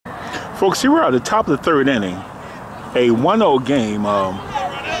Folks, here we're at the top of the third inning. A 1-0 game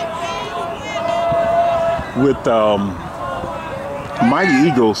with Mighty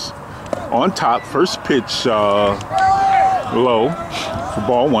Eagles on top. First pitch low for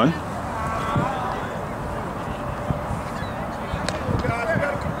ball one.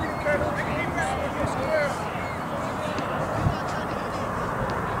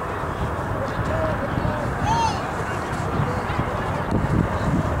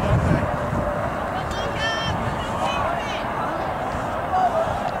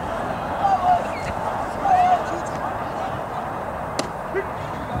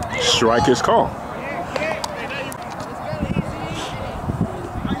 Strike is called.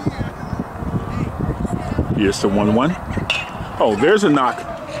 Here's the 1-1. Oh, there's a knock.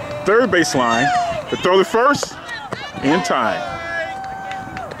 Third base line. To throw the first in time.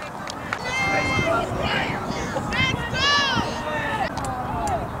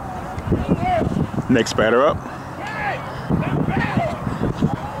 Next batter up.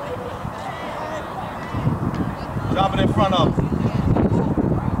 Drop it in front of him.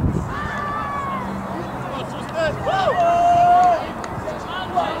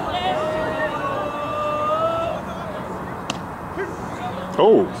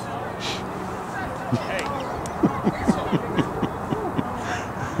 Oh.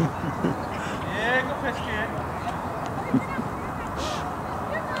 Yeah, go pitch,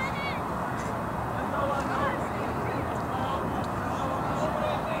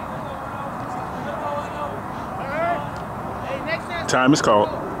 kid. Time is called.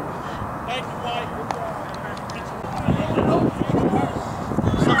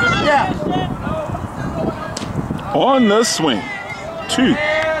 Yeah. On the swing. 2.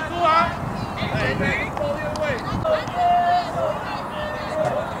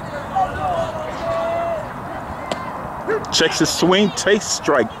 Checks his swing, takes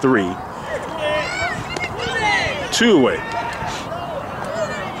strike 3. 2 away.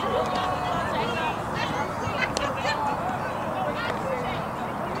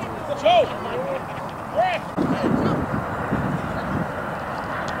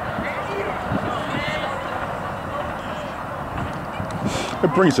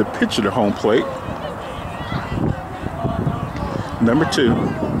 It brings a pitcher to home plate. Number 2.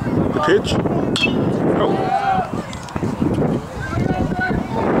 The pitch. Oh.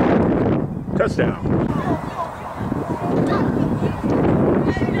 Touchdown.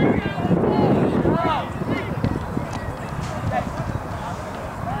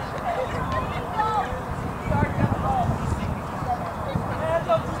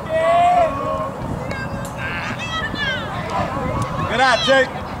 Good eye, Jake.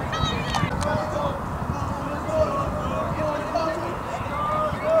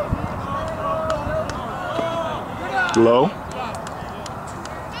 Low.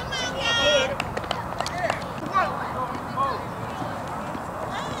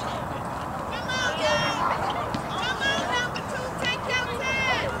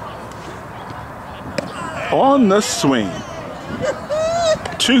 On the swing.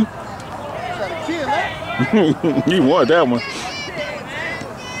 2. You won that one.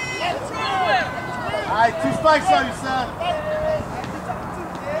 All right, 2 strikes on you, son.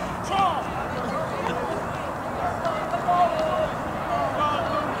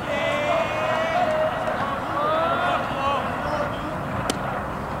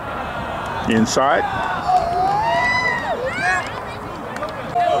 Inside.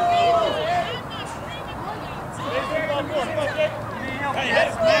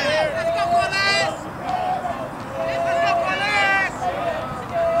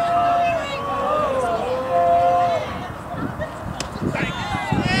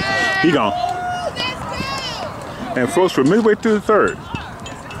 He gone. And folks, we're midway through the third.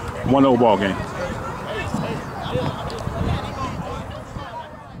 1-0 ball game.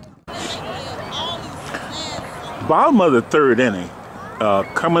 Bottom of the third inning.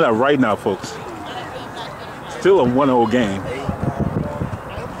 Coming up right now, folks. Still a 1-0 game.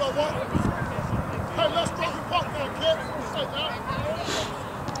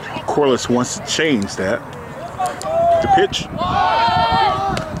 Corliss wants to change that. The pitch.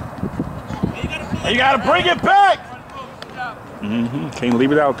 You gotta bring it back. Can't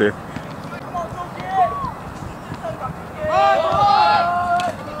leave it out there.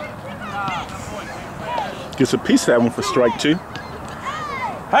 Gets a piece of that one for strike 2.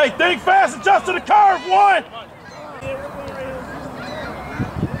 Hey, think fast, adjust to the curve, 1.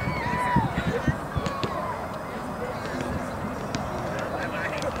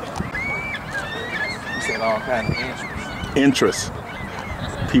 You said all kind of interest.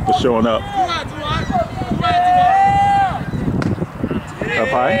 People showing up. Up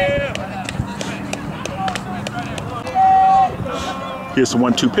high. Here's the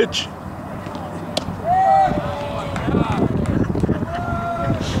 1-2 pitch.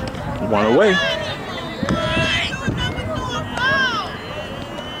 One away.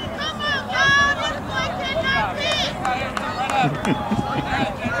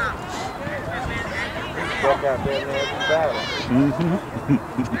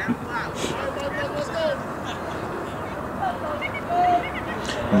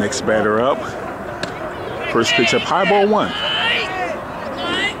 Next batter up. First pitch up, high, ball 1.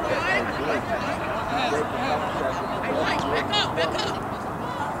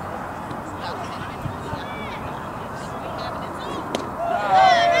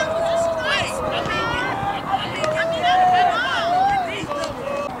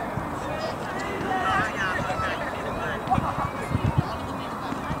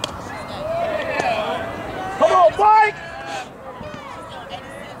 Come on, Mike!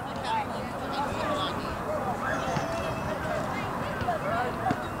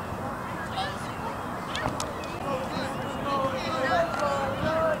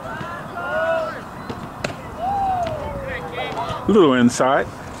 'A little inside.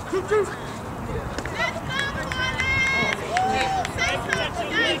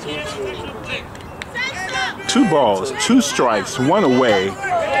 Two balls, 2 strikes, 1 away.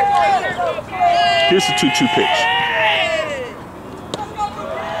 Here's the 2-2 pitch.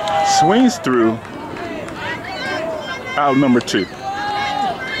 Swings through. Out number 2.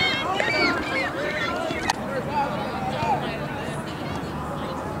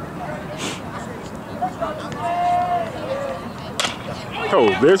 Oh,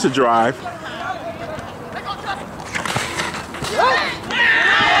 there's a drive.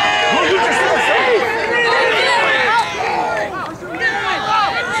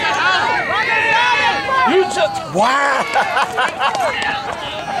 You just wow!